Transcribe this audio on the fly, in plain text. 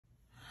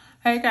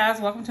Hey guys,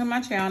 welcome to my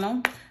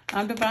channel.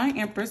 I'm Divine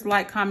Empress.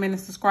 Like, comment,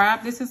 and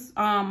subscribe. This is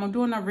I'm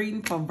doing a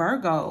reading for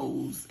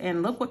Virgos,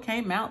 and look what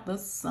came out: the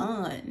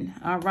sun.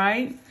 All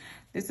right,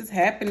 this is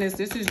happiness.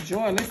 This is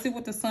joy. Let's see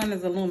what the sun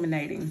is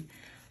illuminating.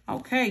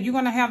 Okay, you're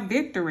gonna have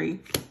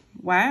victory.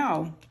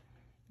 Wow,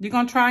 you're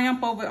gonna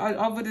triumph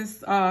over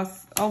this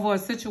over a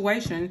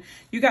situation.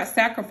 You got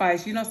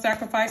sacrifice. You know,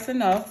 sacrifice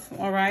enough.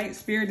 All right,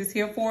 Spirit is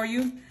here for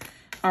you.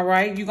 All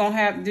right, you're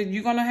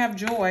gonna have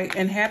joy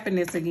and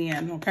happiness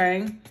again.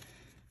 Okay.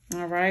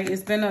 All right,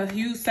 it's been a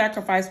huge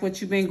sacrifice. What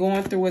you've been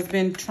going through has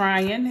been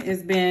trying.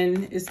 It's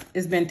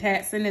been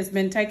taxing. It's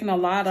been taking a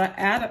lot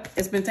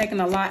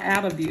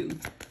out of you.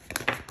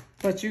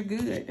 But you're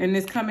good, and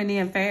it's coming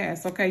in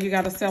fast. Okay, you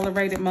got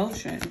accelerated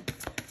motion.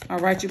 All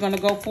right, you're gonna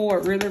go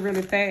forward really,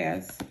 really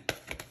fast.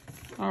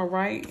 All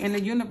right, in the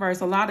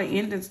universe, a lot of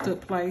endings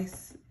took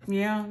place.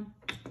 Yeah,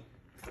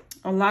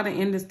 a lot of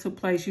endings took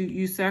place.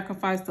 You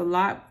sacrificed a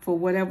lot for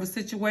whatever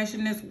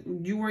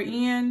situation you were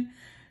in.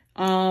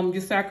 You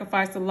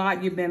sacrificed a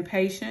lot. You've been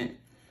patient.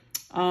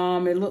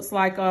 It looks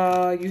like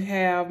you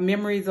have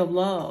memories of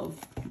love.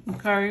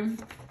 Okay,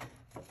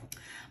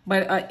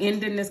 but an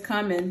ending is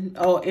coming.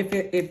 Oh, if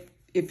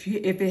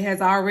it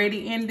has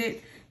already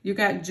ended, you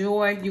got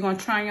joy. You're gonna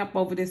triumph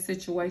over this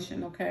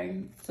situation. Okay,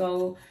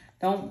 so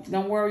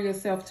don't worry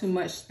yourself too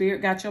much.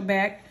 Spirit got your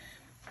back.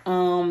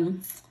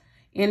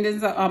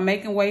 Endings are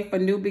making way for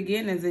new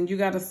beginnings, and you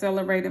got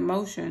accelerated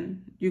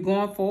motion. You're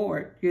going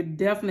forward. You're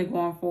definitely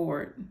going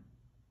forward.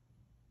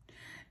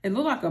 It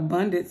looks like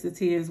abundance is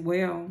here as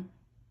well.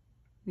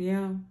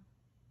 Yeah.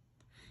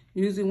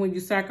 Usually when you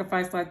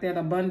sacrifice like that,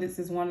 abundance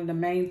is one of the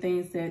main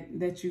things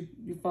that you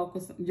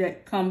focus,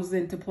 that comes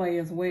into play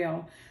as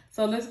well.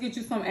 So let's get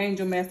you some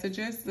angel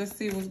messages. Let's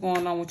see what's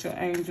going on with your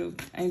angel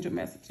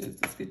messages.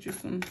 Let's get you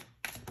some.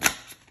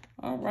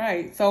 All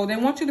right. So they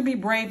want you to be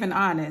brave and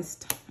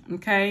honest.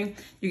 Okay.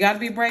 You got to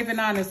be brave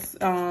and honest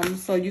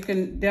so you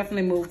can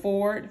definitely move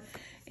forward.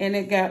 And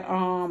it got,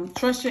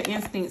 trust your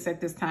instincts at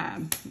this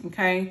time,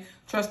 okay?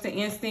 Trust the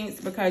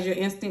instincts, because your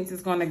instincts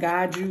is going to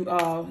guide you.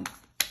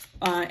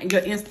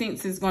 Your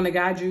instincts is going to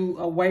guide you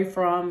away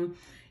from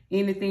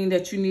anything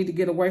that you need to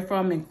get away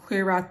from, and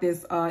clear out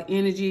this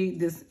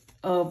energy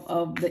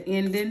of the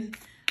ending,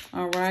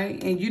 all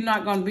right? And you're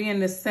not going to be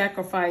in this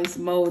sacrifice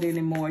mode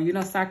anymore. You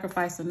don't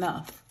sacrifice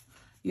enough.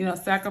 You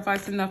don't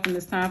sacrifice enough, and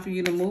it's time for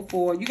you to move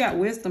forward. You got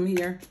wisdom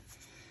here.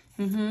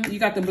 You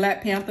got the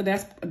Black Panther.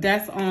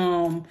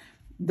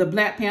 The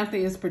Black Panther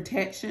is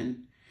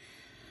protection.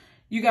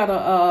 You got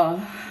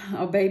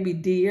a baby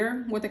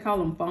deer. What they call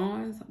them,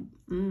 fawns?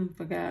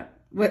 Forgot.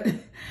 But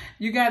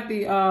you got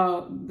the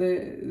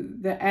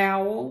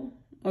owl.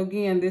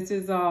 Again, this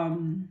is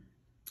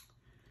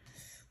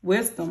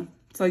wisdom.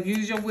 So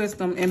use your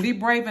wisdom and be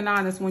brave and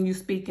honest when you're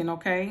speaking,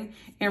 okay?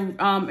 And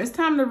it's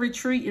time to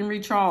retreat and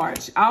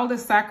recharge. All the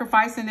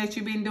sacrificing that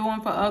you've been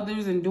doing for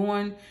others and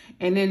then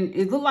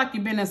it looked like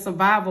you've been in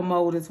survival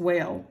mode as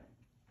well.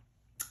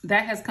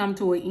 That has come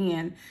to an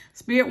end.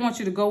 Spirit wants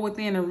you to go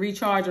within and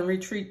recharge and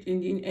retreat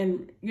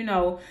and you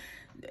know,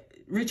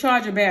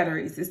 recharge your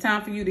batteries. It's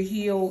time for you to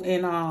heal,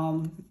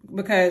 and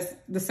because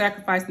the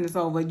sacrificing is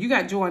over. You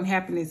got joy and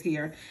happiness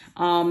here.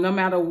 No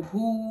matter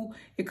who,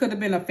 it could have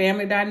been a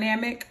family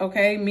dynamic,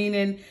 okay?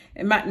 Meaning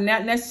it might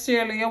not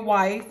necessarily a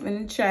wife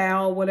and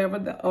child, whatever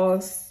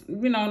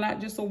you know, not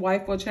just a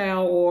wife or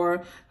child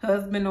or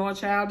husband or a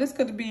child. This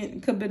could have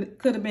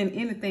been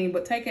anything,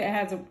 but take it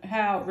as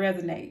how it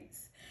resonates.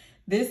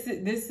 This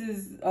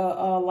is a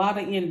lot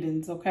of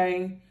endings,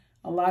 okay?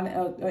 A lot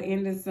of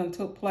endings that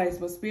took place.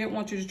 But Spirit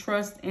wants you to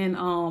trust in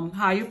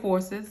higher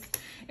forces.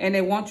 And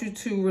they want you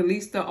to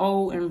release the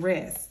old and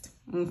rest,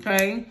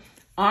 okay?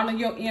 Honor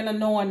your inner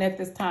knowing at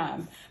this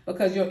time.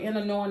 Because your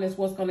inner knowing is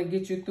what's going to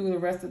get you through the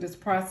rest of this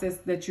process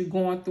that you're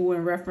going through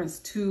in reference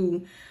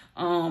to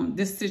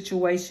this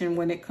situation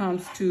when it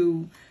comes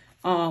to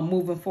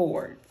moving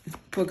forward.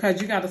 Because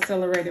you got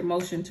accelerated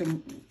motion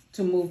to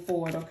move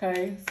forward,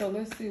 okay? So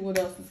let's see what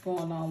else is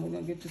going on. We're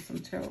going to get you some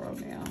tarot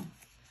now.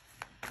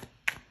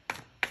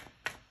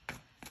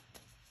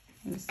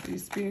 Let's see.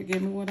 Spirit,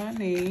 give me what I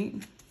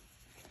need.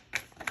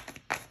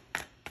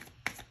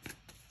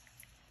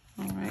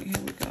 All right, here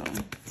we go.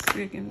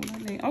 Spirit, give me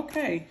what I need.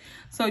 Okay,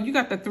 so you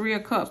got the Three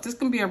of Cups. This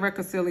can be a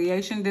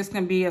reconciliation. This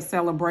can be a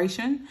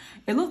celebration.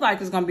 It looks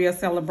like it's going to be a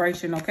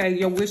celebration, okay?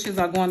 Your wishes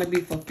are going to be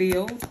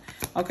fulfilled.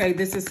 Okay,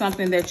 this is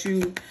something that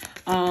you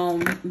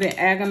been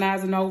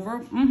agonizing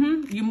over.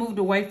 You moved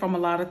away from a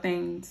lot of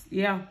things.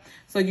 Yeah.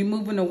 So you're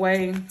moving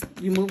away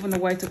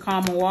to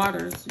calmer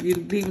waters. You're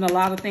leaving a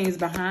lot of things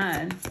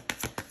behind.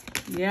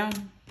 Yeah.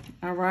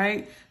 All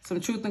right. Some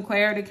truth and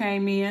clarity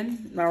came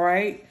in. All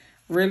right.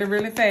 Really,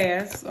 really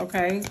fast.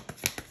 Okay.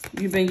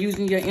 You've been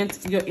using your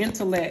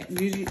intellect.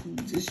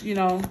 You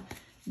know,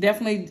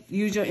 definitely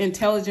use your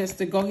intelligence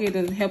to go ahead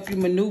and help you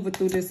maneuver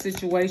through this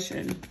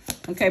situation.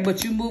 Okay.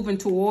 But you're moving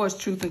towards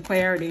truth and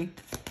clarity.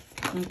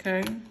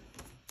 Okay.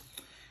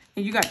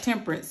 And you got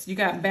temperance. You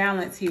got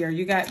balance here.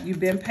 You've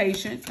been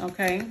patient.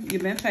 Okay.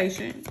 You've been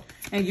patient.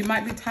 And you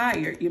might be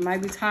tired. You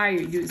might be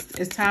tired.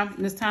 It's time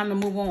to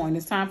move on.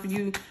 It's time for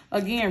you,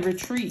 again,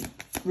 retreat,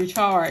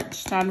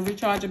 recharge. Time to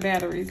recharge your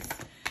batteries.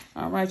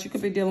 All right, you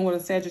could be dealing with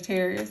a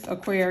Sagittarius,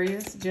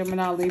 Aquarius,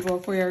 Gemini, Libra,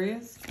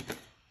 Aquarius,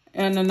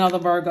 and another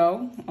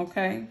Virgo,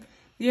 okay?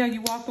 Yeah,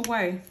 you walked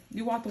away.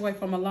 You walked away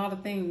from a lot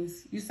of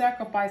things. You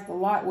sacrificed a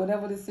lot,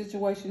 whatever the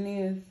situation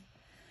is.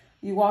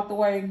 You walked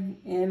away,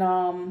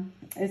 and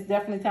it's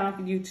definitely time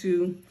for you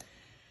to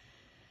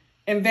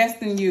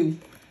invest in you,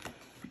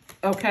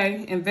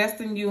 okay?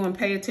 Invest in you and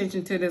pay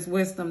attention to this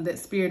wisdom that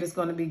Spirit is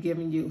going to be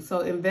giving you.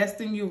 So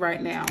invest in you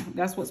right now.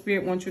 That's what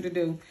Spirit wants you to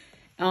do.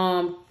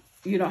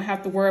 You don't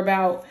have to worry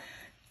about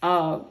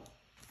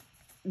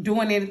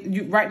doing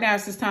it. Right now,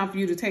 it's just time for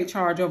you to take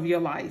charge over your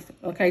life.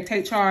 Okay,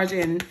 take charge,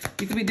 and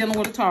you could be dealing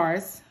with a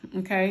Taurus.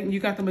 Okay, you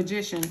got the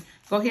Magician.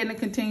 Go ahead and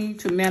continue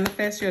to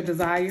manifest your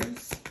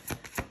desires.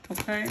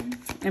 Okay,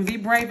 and be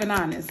brave and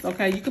honest.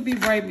 Okay, you can be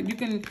brave. You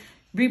can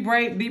be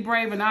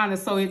brave and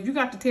honest. So if you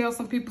got to tell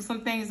some people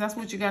some things, that's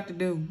what you got to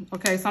do.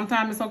 Okay,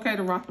 sometimes it's okay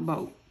to rock the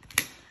boat.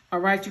 All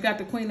right, you got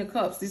the Queen of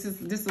Cups. This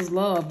is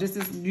love. This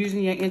is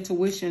using your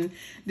intuition.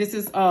 This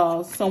is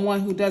someone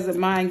who doesn't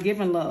mind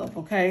giving love,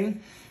 okay?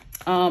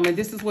 And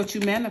this is what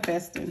you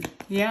manifesting.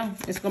 Yeah,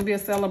 it's going to be a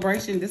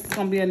celebration. This is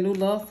going to be a new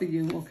love for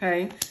you,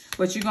 okay?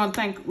 But you're going to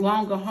think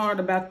long and hard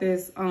about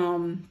this.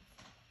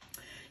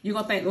 You're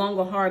going to think long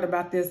and hard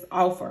about this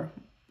offer,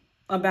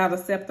 about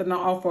accepting the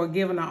offer or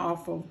giving an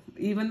offer.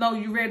 Even though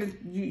you're ready,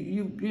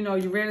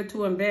 you're ready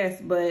to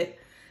invest, but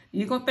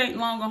you're going to think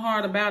long and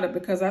hard about it,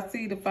 because I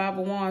see the Five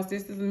of Wands.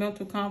 This is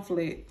mental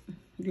conflict.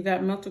 You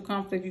got mental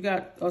conflict. You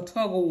got a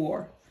tug of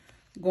war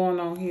going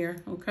on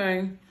here,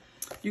 okay?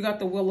 You got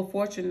the Wheel of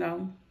Fortune,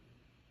 though.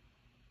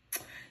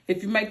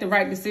 If you make the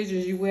right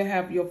decisions, you will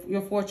have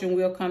your fortune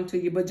will come to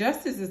you. But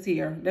justice is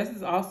here. This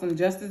is awesome.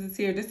 Justice is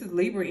here. This is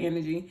Libra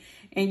energy.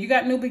 And you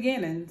got new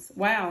beginnings.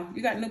 Wow,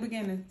 you got new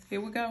beginnings.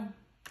 Here we go.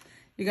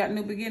 You got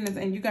new beginnings,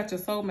 and you got your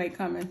soulmate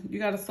coming. You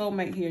got a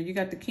soulmate here. You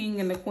got the King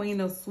and the Queen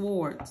of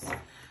Swords.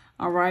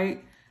 All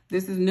right,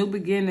 this is new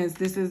beginnings.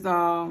 This is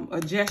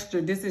a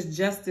gesture. This is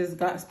justice.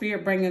 God,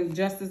 Spirit bringing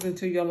justice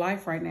into your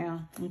life right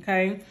now.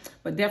 Okay,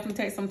 but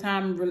definitely take some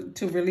time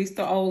to release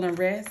the old and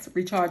rest.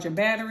 Recharge your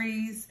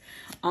batteries.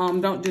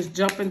 Don't just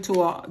jump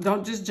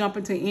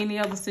into any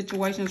other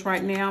situations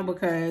right now,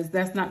 because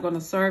that's not going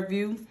to serve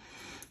you.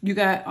 You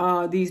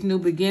got these new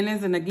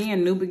beginnings, and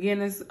again, new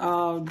beginnings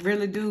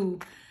really do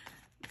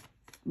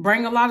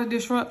bring a lot of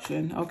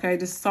disruption, okay?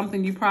 This is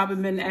something you probably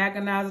been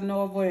agonizing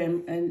over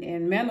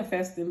and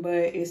manifesting, but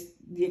it's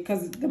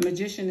because the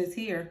Magician is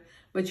here.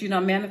 But,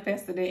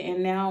 manifested it,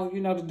 and now,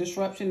 the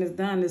disruption is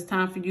done. It's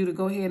time for you to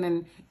go ahead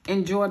and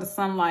enjoy the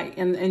sunlight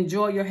and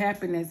enjoy your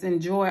happiness,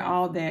 enjoy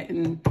all that,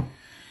 and,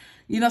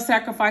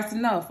 sacrifice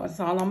enough. That's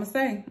all I'm going to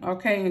say,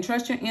 okay? And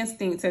trust your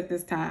instincts at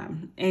this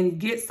time and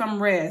get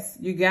some rest.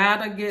 You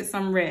got to get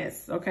some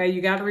rest, okay?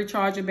 You got to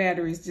recharge your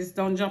batteries. Just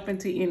don't jump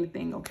into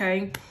anything,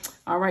 okay?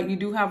 All right, you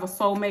do have a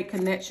soulmate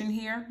connection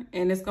here,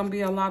 and it's going to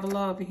be a lot of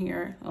love in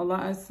here. It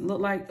look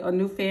like a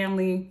new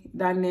family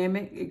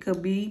dynamic. It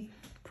could be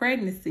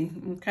pregnancy,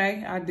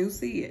 okay? I do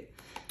see it.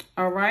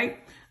 All right,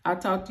 I'll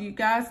talk to you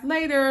guys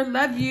later.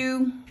 Love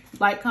you.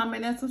 Like,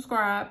 comment, and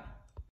subscribe.